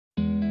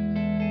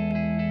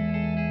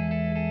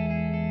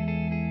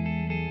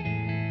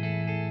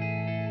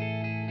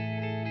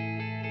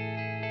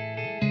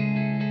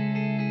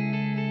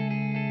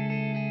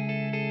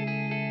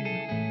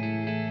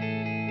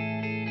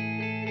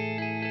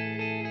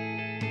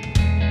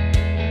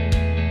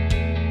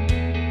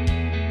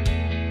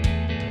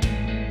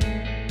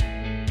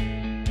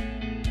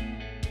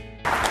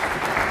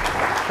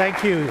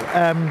Thank you.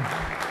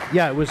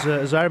 Yeah, it was,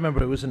 as I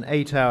remember, it was an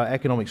 8-hour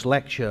economics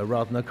lecture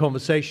rather than a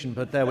conversation,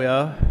 but there we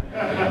are.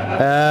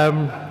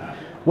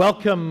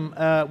 Welcome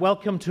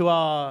to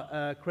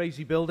our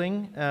crazy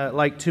building.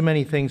 Like too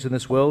many things in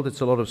this world, it's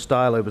a lot of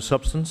style over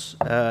substance.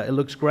 It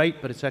looks great,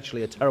 but it's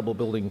actually a terrible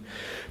building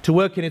to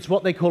work in. It's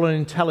what they call an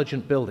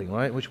intelligent building,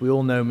 right? Which we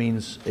all know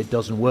means it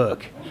doesn't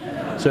work.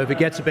 So if it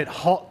gets a bit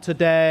hot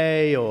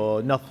today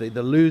or nothing,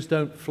 the loos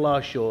don't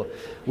flush, or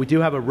we do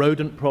have a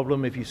rodent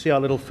problem. If you see our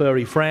little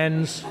furry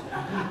friends,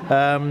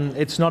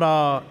 it's not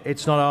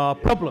our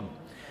problem.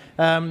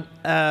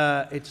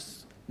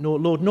 It's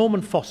Lord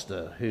Norman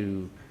Foster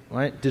who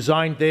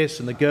designed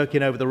this and the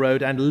gherkin over the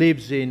road and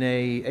lives in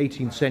a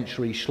 18th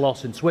century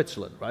Schloss in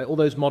Switzerland, right? All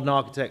those modern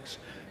architects,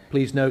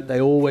 please note,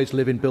 they always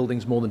live in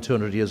buildings more than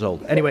 200 years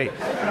old. Anyway,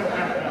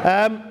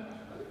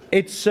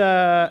 it's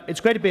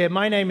great to be here.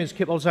 My name is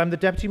Kip Malthouse. I'm the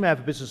Deputy Mayor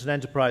for Business and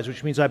Enterprise,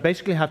 which means I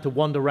basically have to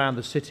wander around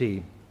the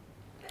city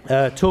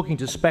talking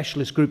to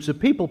specialist groups of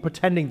people,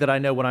 pretending that I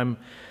know what I'm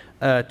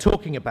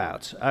talking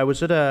about. I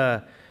was at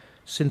a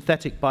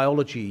synthetic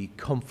biology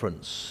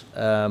conference,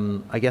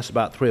 I guess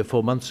about 3 or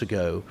 4 months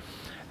ago,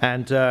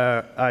 and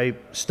I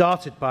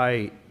started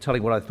by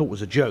telling what I thought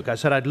was a joke. I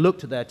said I'd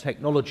looked at their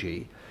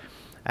technology,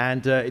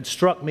 and it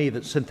struck me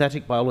that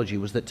synthetic biology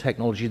was that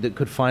technology that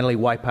could finally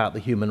wipe out the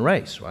human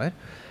race, right?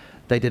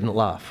 They didn't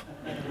laugh.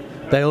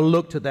 They all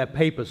looked at their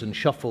papers and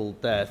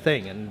shuffled their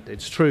thing, and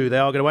it's true, they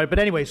are going to wipe. But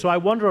anyway, so I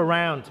wander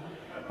around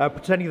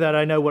pretending that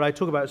I know what I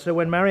talk about. So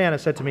when Mariana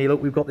said to me,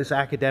 look, we've got this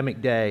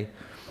academic day,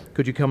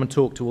 could you come and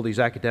talk to all these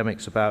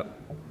academics about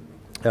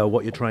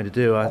what you're trying to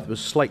do? I was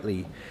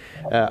slightly,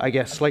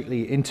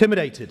 slightly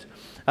intimidated.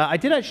 I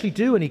did actually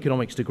do an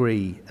economics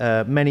degree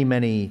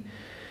many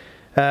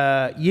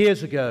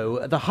years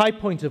ago, the high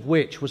point of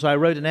which was I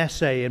wrote an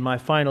essay in my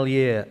final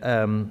year.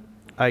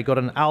 I got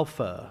an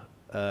alpha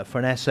for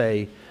an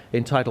essay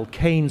entitled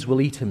Keynes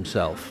Will Eat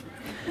Himself.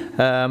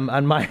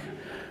 And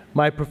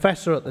my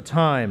professor at the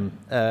time,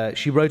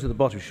 she wrote at the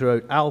bottom, she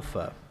wrote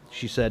alpha.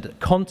 She said,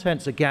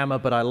 content's a gamma,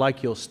 but I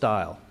like your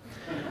style,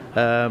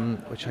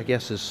 which I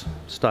guess is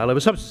style over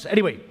substance.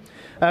 Anyway,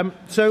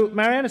 so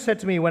Mariana said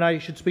to me when I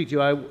should speak to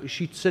you,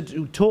 she said,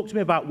 talk to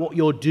me about what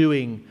you're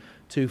doing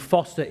to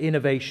foster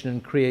innovation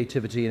and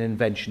creativity and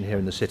invention here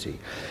in the city,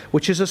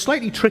 which is a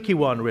slightly tricky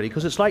one, really,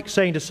 because it's like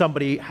saying to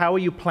somebody, how are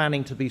you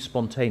planning to be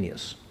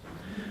spontaneous?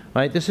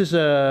 Right? This is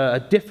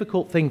a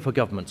difficult thing for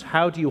governments.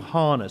 How do you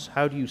harness?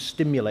 How do you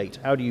stimulate?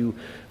 How do you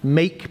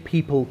make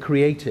people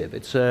creative?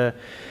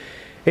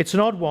 It's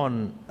an odd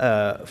one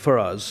for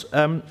us,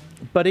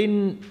 but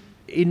in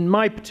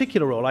my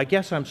particular role, I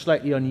guess I'm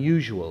slightly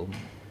unusual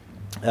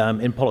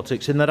in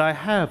politics in that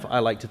I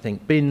like to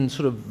think, been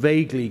sort of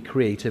vaguely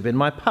creative in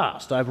my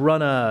past. I've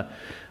run a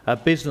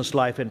business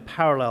life in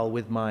parallel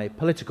with my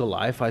political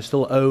life. I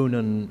still own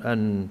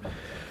and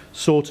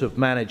sort of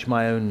manage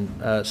my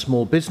own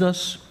small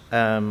business.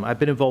 I've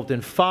been involved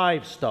in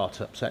 5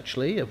 startups,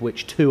 actually, of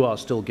which 2 are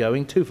still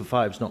going. 2 for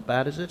 5 is not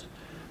bad, is it?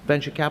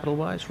 Venture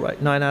capital-wise,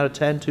 right? 9 out of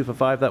 10, 2 for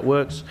 5, that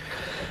works.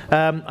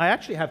 I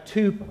actually have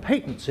 2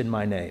 patents in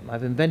my name.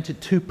 I've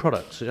invented 2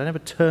 products. I never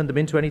turned them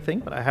into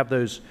anything, but I have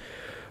those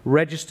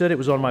registered. It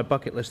was on my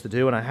bucket list to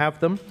do, and I have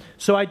them.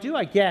 So I do,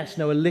 I guess,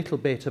 know a little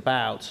bit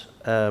about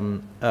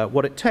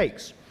what it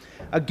takes.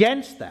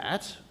 Against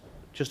that,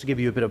 just to give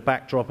you a bit of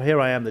backdrop, here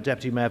I am, the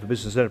Deputy Mayor for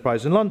Business and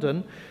Enterprise in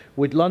London.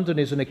 With London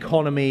is an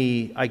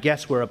economy, I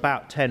guess we're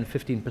about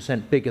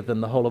 10–15% bigger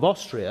than the whole of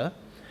Austria.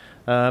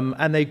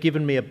 And they've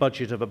given me a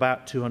budget of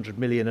about 200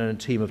 million and a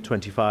team of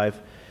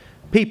 25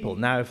 people.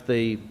 Now, if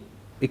the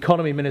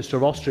economy minister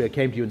of Austria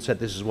came to you and said,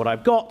 this is what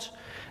I've got,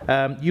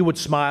 you would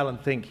smile and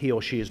think he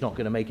or she is not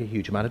going to make a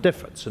huge amount of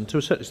difference. And to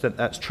a certain extent,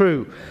 that's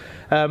true.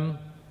 But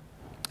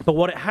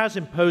what it has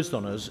imposed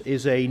on us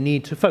is a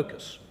need to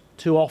focus.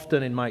 Too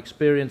often, in my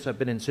experience, I've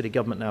been in city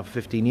government now for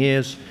 15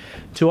 years,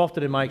 too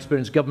often in my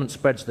experience, government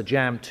spreads the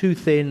jam too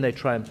thin. They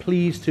try and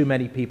please too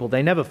many people.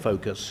 They never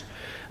focus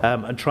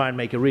and try and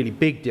make a really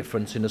big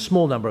difference in a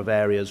small number of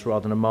areas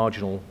rather than a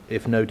marginal,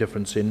 if no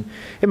difference in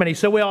many.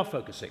 So we are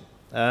focusing.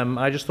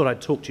 I just thought I'd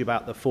talk to you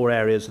about the 4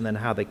 areas and then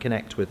how they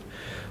connect with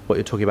what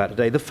you're talking about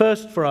today. The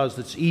first for us,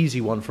 that's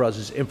easy one for us,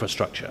 is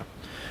infrastructure.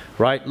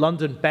 Right?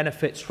 London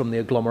benefits from the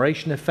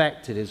agglomeration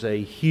effect. It is a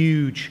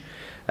huge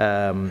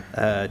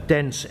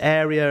dense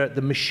area.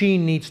 The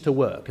machine needs to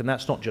work, and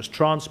that's not just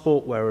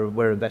transport, where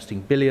we're investing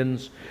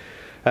billions.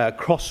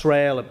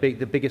 Crossrail,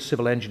 the biggest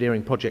civil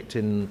engineering project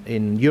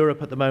in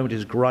Europe at the moment,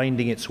 is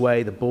grinding its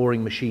way. The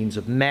boring machines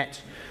have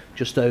met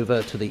just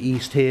over to the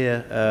east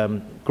here,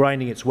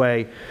 grinding its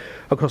way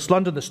across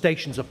London. The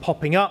stations are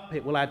popping up.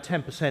 It will add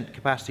 10%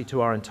 capacity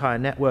to our entire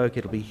network.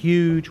 It'll be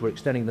huge. We're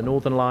extending the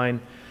Northern Line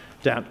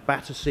down to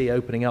Battersea,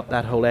 opening up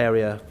that whole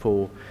area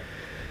for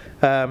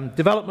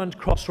development.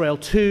 Crossrail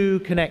 2,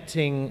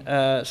 connecting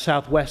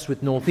southwest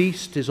with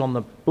northeast, is on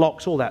the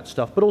blocks, all that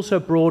stuff. But also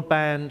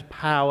broadband,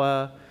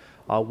 power.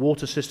 Our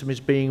water system is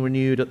being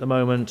renewed at the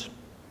moment.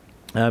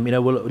 We're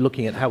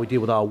looking at how we deal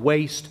with our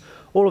waste.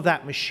 all of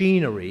that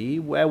machinery,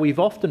 where we've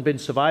often been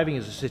surviving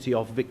as a city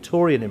off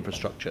Victorian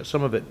infrastructure,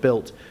 some of it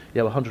built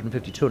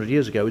 150, 200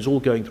 years ago, is all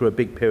going through a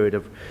big period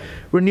of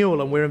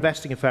renewal, and we're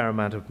investing a fair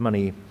amount of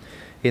money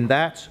in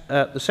that.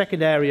 The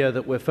second area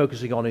that we're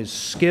focusing on is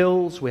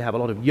skills. We have a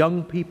lot of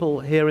young people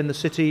here in the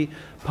city.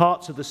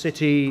 Parts of the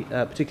city,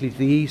 particularly to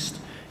the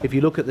east, if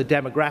you look at the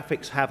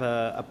demographics, have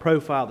a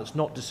profile that's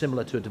not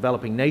dissimilar to a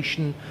developing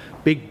nation.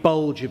 Big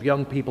bulge of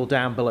young people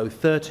down below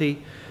 30,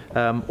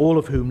 all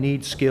of whom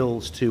need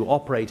skills to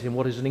operate in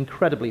what is an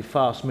incredibly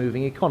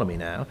fast-moving economy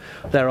now.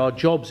 There are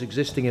jobs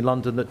existing in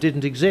London that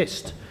didn't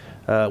exist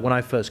when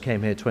I first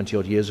came here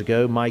 20-odd years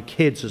ago. My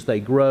kids, as they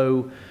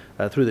grow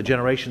through the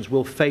generations,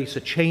 will face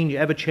a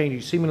ever-changing,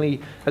 seemingly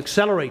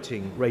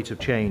accelerating rate of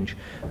change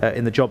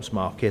in the jobs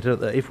market.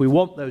 If we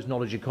want those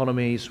knowledge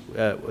economies,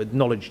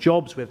 knowledge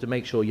jobs, we have to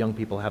make sure young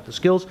people have the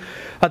skills.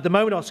 At the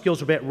moment, our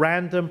skills are a bit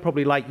random,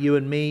 probably like you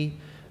and me.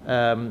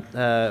 At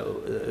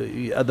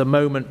the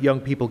moment,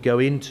 young people go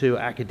into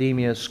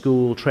academia,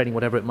 school, training,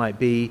 whatever it might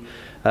be,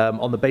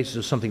 on the basis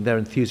of something they're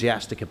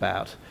enthusiastic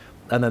about,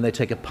 and then they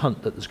take a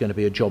punt that there's going to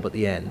be a job at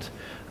the end,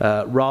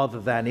 rather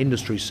than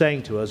industry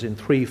saying to us in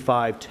 3,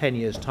 5, 10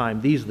 years'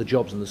 time, these are the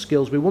jobs and the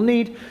skills we will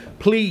need.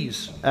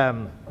 Please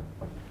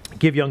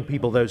give young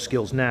people those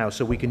skills now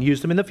so we can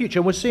use them in the future.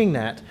 And we're seeing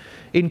that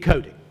in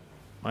coding.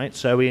 Right?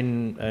 So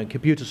in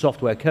computer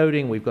software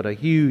coding, we've got a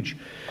huge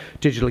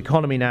digital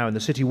economy now in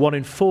the city. 1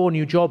 in 4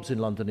 new jobs in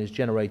London is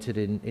generated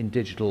in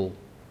digital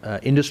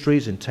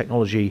industries, in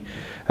technology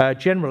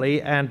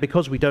generally, and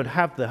because we don't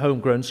have the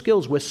homegrown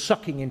skills, we're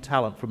sucking in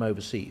talent from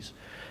overseas.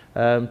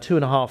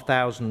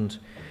 2,500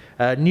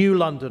 new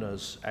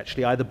Londoners,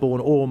 actually either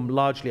born or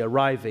largely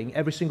arriving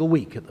every single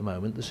week at the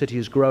moment. The city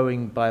is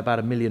growing by about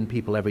 1 million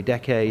people every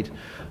decade.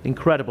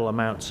 Incredible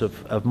amounts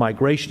of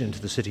migration into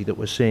the city that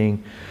we're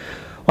seeing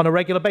on a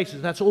regular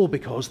basis. That's all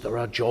because there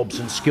are jobs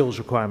and skills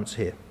requirements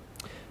here.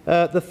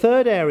 The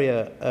third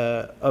area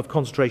of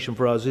concentration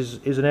for us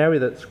is an area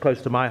that's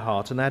close to my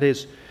heart, and that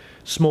is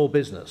small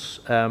business.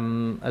 As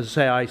I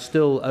say, I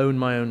still own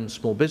my own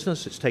small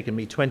business. It's taken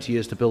me 20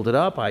 years to build it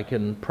up. I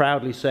can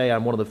proudly say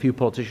I'm one of the few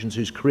politicians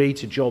who's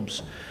created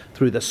jobs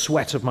through the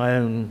sweat of my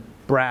own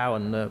brow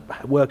and the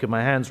work of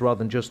my hands rather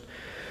than just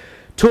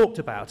talked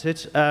about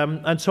it.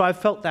 And so I've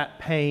felt that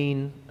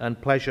pain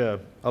and pleasure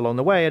along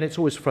the way, and it's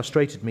always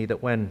frustrated me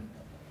that when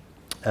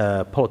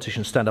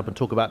politicians stand up and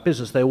talk about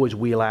business, they always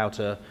wheel out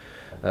a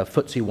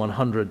FTSE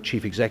 100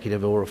 chief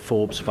executive or a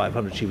Forbes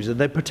 500 chief executive.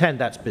 They pretend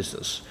that's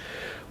business.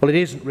 Well, it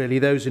isn't really.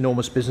 Those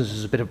enormous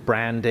businesses, a bit of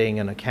branding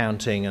and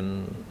accounting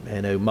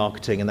and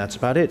marketing, and that's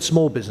about it.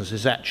 Small business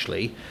is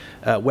actually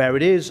where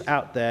it is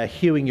out there,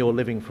 hewing your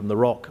living from the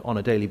rock on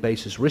a daily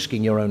basis,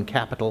 risking your own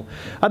capital,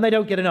 and they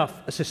don't get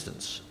enough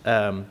assistance.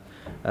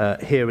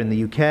 Here in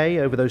the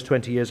UK, over those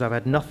 20 years, I've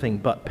had nothing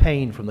but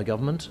pain from the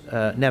government,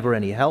 never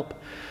any help.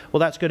 Well,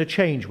 that's going to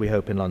change, we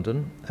hope, in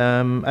London,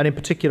 and in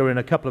particular in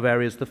a couple of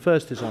areas. The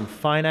first is on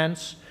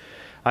finance.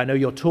 I know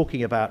you're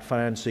talking about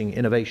financing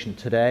innovation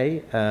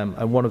today,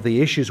 and one of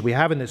the issues we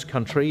have in this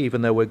country,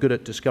 even though we're good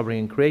at discovering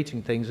and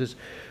creating things, is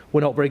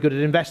we're not very good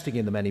at investing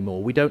in them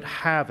anymore. We don't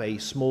have a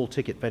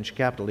small-ticket venture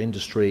capital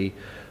industry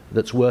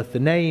that's worth the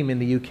name in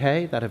the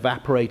UK. That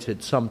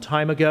evaporated some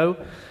time ago.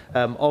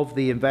 Of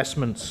the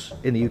investments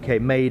in the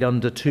UK made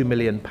under £2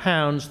 million,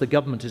 the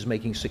government is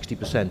making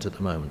 60% at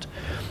the moment.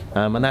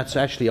 And that's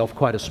actually off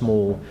quite a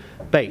small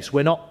base.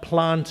 We're not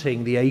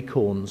planting the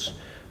acorns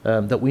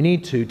that we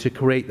need to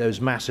create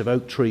those massive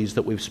oak trees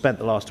that we've spent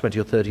the last 20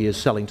 or 30 years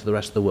selling to the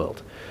rest of the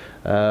world.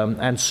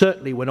 And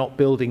certainly we're not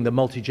building the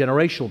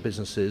multi-generational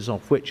businesses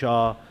of which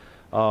our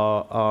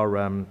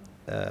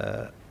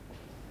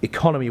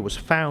economy was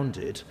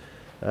founded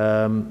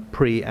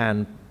pre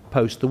and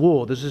post the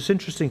war. There's this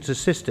interesting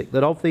statistic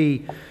that of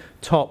the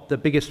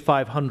biggest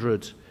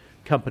 500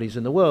 companies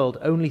in the world,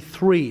 only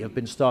 3 have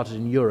been started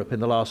in Europe in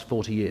the last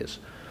 40 years.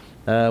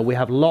 We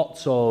have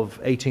lots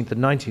of 18th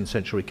and 19th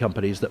century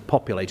companies that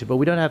populated, but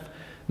we don't have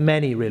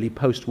many really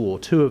post-war.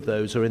 2 of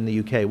those are in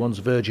the UK. One's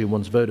Virgin,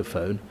 one's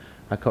Vodafone.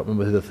 I can't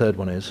remember who the third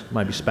one is. It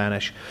might be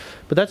Spanish.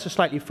 But that's a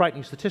slightly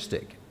frightening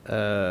statistic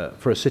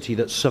for a city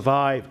that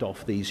survived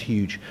off these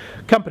huge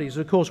companies.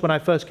 Of course, when I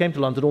first came to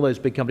London, all those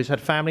big companies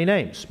had family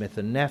names. Smith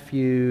 &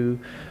 Nephew,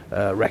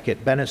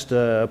 Reckitt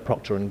Bannister,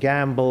 Procter &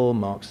 Gamble,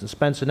 Marks &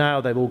 Spencer.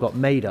 Now they've all got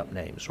made-up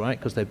names, right,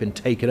 because they've been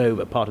taken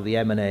over, part of the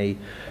M&A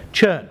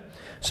churn.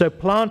 So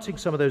planting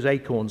some of those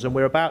acorns, and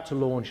we're about to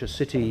launch a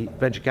city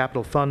venture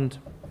capital fund,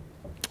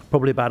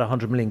 probably about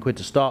 100 million quid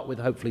to start with,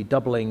 hopefully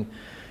doubling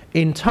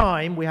in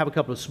time. We have a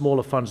couple of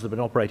smaller funds that have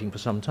been operating for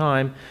some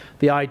time.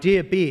 The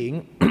idea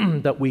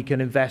being that we can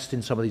invest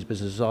in some of these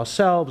businesses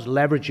ourselves,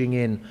 leveraging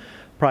in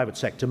private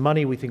sector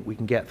money. We think we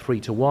can get 3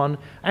 to 1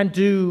 and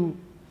do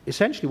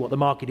essentially what the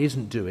market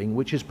isn't doing,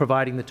 which is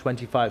providing the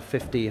 25,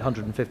 50,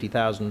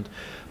 150,000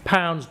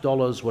 pounds,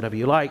 dollars, whatever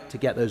you like, to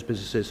get those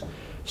businesses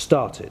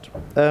started.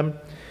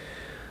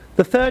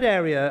 The third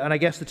area, and I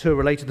guess the two are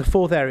related, the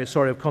fourth area,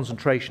 sorry, of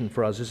concentration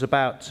for us is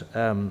about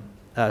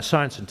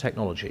science and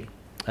technology.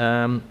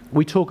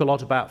 We talk a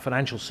lot about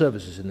financial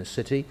services in this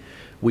city.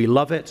 We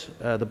love it.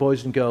 The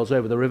boys and girls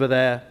over the river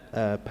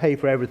there pay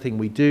for everything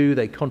we do.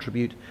 They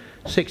contribute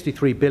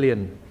 63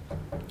 billion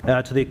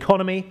to the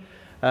economy.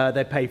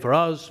 They pay for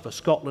us, for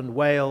Scotland,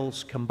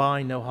 Wales,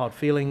 combined, no hard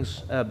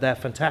feelings. They're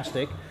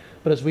fantastic.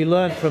 But as we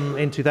learned from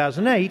in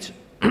 2008,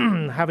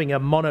 having a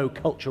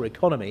monoculture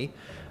economy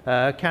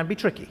can be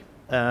tricky.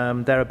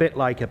 They're a bit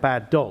like a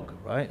bad dog,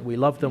 right? We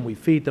love them, we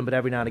feed them, but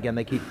every now and again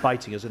they keep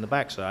biting us in the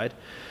backside.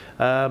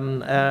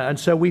 And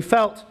so we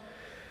felt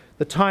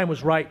the time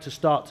was right to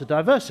start to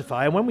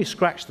diversify. And when we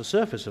scratched the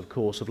surface, of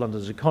course, of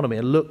London's economy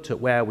and looked at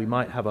where we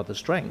might have other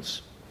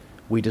strengths,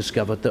 we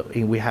discovered that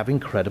we have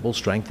incredible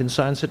strength in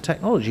science and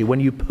technology. When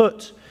you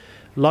put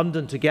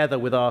London together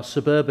with our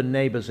suburban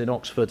neighbours in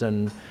Oxford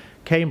and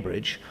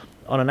Cambridge,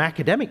 on an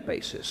academic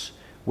basis,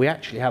 we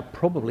actually have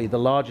probably the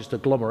largest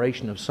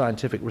agglomeration of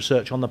scientific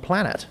research on the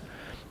planet.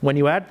 When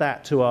you add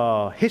that to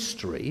our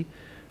history,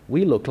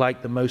 we look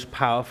like the most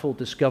powerful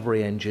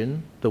discovery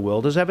engine the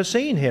world has ever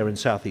seen here in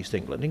southeast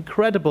England.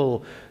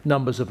 Incredible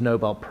numbers of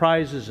Nobel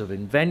Prizes, of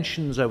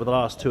inventions over the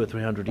last 200 or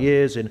 300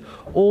 years in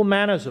all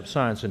manners of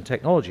science and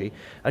technology,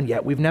 and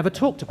yet we've never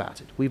talked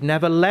about it. We've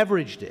never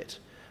leveraged it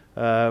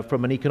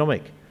from an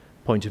economic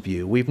point of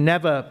view. We've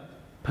never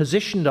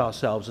positioned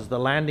ourselves as the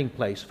landing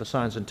place for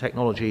science and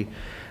technology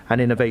and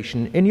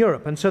innovation in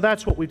Europe. And so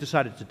that's what we've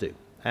decided to do.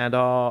 And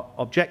our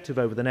objective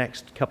over the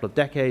next couple of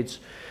decades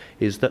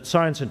is that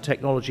science and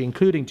technology,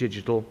 including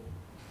digital,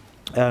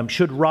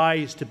 should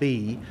rise to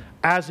be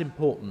as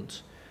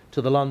important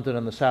to the London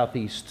and the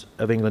southeast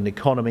of England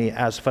economy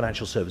as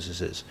financial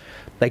services is.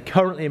 They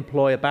currently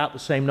employ about the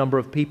same number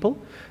of people.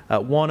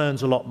 One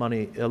earns a lot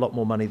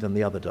more money than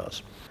the other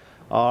does.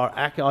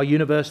 Our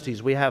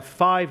universities, we have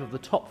 5 of the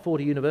top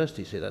 40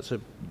 universities here. That's a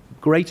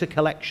greater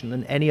collection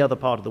than any other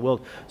part of the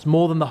world. It's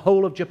more than the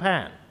whole of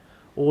Japan,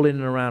 all in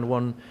and around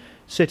one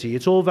city.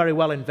 It's all very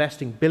well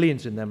investing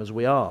billions in them as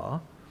we are,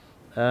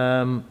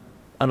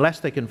 unless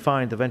they can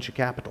find the venture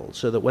capital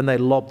so that when they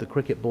lob the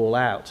cricket ball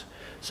out,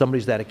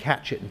 somebody's there to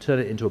catch it and turn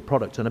it into a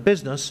product and a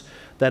business,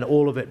 then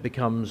all of it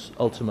becomes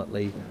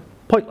ultimately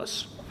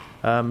pointless.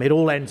 It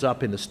all ends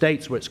up in the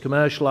States where it's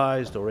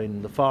commercialized, or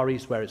in the Far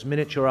East where it's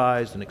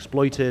miniaturized and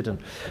exploited. And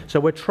so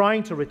we're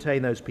trying to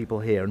retain those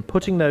people here and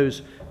putting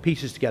those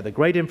pieces together.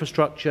 Great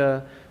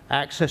infrastructure,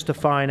 access to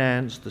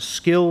finance, the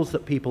skills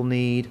that people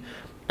need,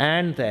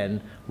 and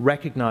then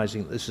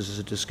recognizing that this is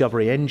a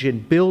discovery engine,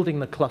 building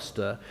the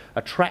cluster,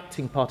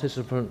 attracting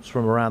participants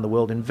from around the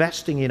world,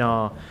 investing in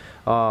our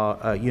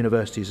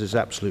universities is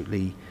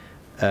absolutely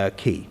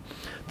key.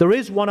 There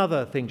is one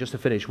other thing, just to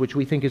finish, which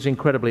we think is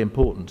incredibly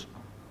important.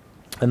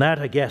 And that,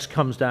 I guess,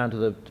 comes down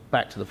to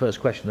back to the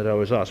first question that I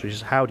was asked, which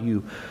is how do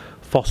you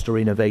foster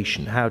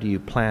innovation? How do you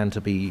plan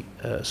to be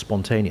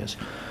spontaneous?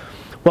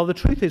 Well, the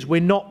truth is we're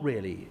not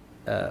really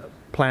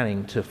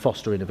planning to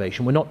foster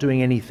innovation. We're not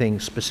doing anything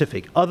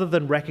specific other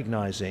than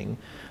recognizing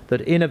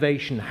that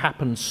innovation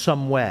happens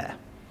somewhere,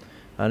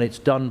 and it's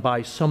done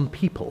by some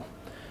people.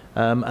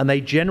 And they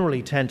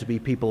generally tend to be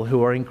people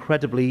who are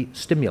incredibly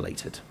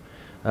stimulated.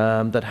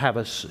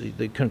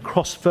 That can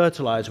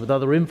cross-fertilize with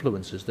other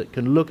influences, that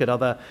can look at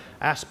other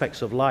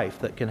aspects of life,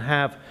 that can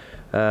have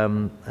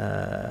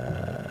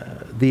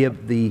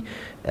the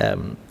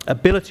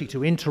ability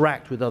to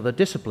interact with other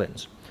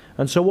disciplines.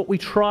 And so what we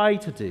try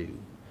to do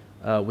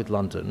with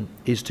London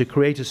is to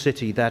create a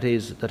city that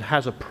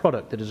has a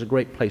product that is a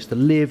great place to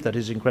live, that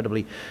is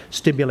incredibly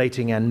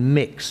stimulating and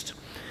mixed.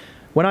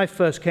 When I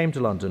first came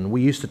to London,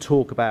 we used to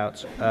talk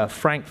about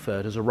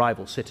Frankfurt as a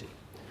rival city.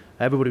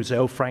 Everybody would say,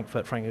 oh,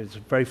 Frankfurt, it's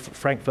very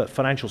Frankfurt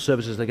financial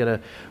services, they're going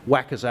to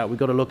whack us out. We've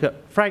got to look at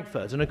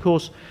Frankfurt. And of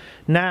course,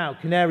 now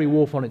Canary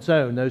Wharf on its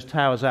own, those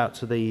towers out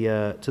to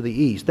the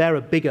east, they're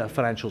a bigger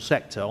financial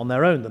sector on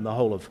their own than the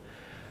whole of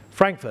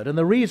Frankfurt. And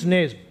the reason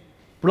is,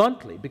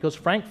 bluntly, because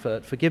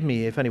Frankfurt, forgive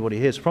me if anybody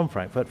here is from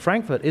Frankfurt,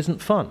 Frankfurt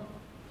isn't fun,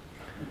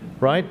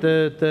 right?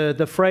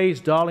 The phrase,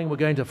 darling, we're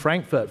going to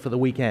Frankfurt for the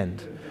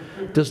weekend,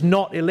 does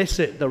not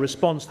elicit the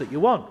response that you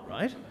want,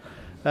 right?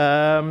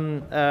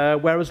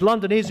 Whereas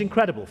London is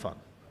incredible fun.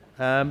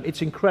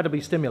 It's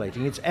incredibly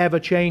stimulating. It's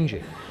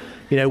ever-changing.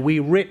 You know, we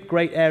rip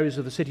great areas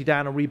of the city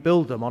down and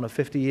rebuild them on a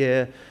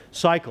 50-year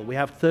cycle. We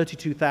have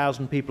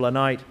 32,000 people a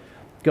night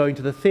going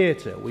to the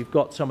theatre. We've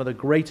got some of the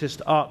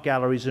greatest art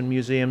galleries and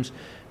museums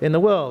in the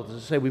world. As I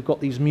say, we've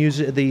got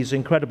these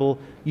incredible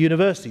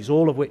universities,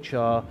 all of which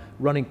are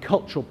running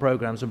cultural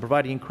programs and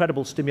providing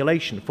incredible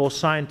stimulation for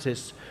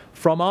scientists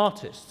from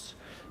artists.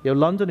 You know,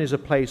 London is a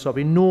place of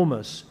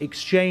enormous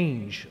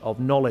exchange of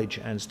knowledge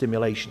and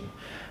stimulation,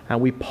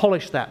 and we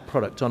polish that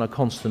product on a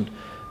constant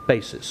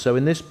basis. So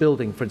in this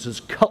building, for instance,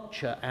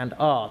 culture and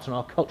art and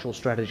our cultural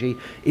strategy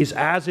is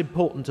as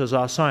important as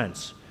our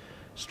science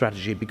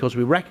strategy, because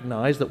we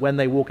recognize that when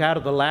they walk out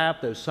of the lab,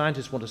 those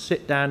scientists want to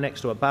sit down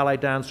next to a ballet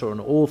dancer or an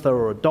author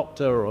or a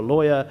doctor or a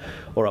lawyer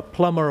or a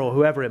plumber or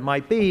whoever it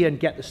might be and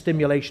get the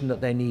stimulation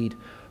that they need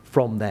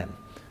from them.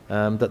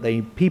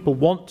 People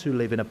want to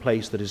live in a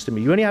place that is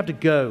stimulating. You only have to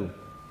go.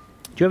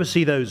 Do you ever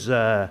see those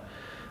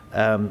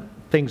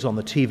things on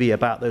the TV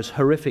about those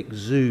horrific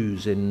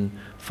zoos in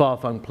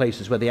far-flung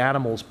places where the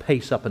animals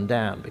pace up and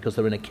down because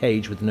they're in a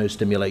cage with no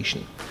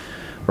stimulation.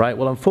 Right?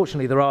 Well,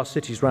 unfortunately, there are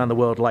cities around the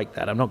world like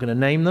that. I'm not going to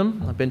name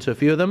them. I've been to a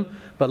few of them.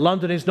 But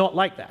London is not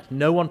like that.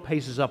 No one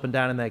paces up and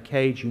down in their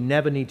cage. You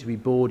never need to be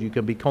bored. You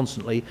can be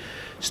constantly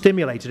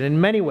stimulated.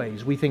 In many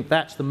ways, we think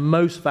that's the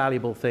most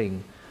valuable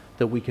thing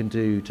that we can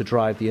do to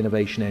drive the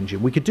innovation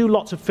engine. We could do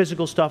lots of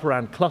physical stuff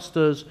around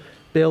clusters,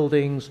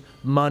 buildings,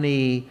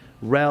 money,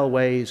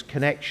 railways,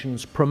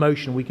 connections,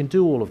 promotion. We can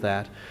do all of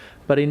that.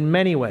 But in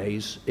many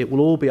ways, it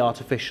will all be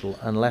artificial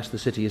unless the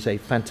city is a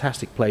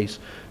fantastic place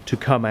to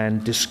come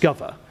and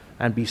discover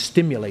and be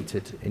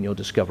stimulated in your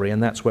discovery,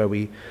 and that's where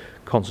we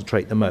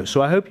concentrate the most.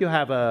 So I hope you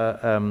have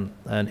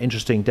an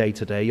interesting day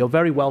today. You're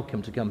very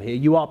welcome to come here.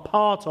 You are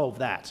part of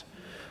that,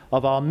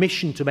 of our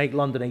mission to make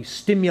London a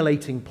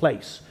stimulating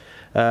place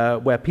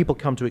where people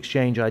come to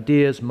exchange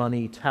ideas,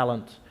 money,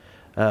 talent,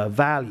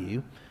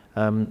 value,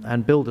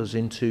 and build us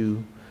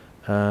into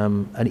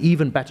an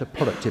even better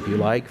product, if you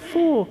like,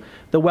 for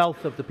the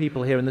wealth of the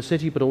people here in the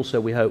city, but also,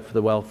 we hope, for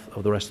the wealth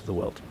of the rest of the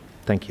world.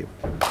 Thank you.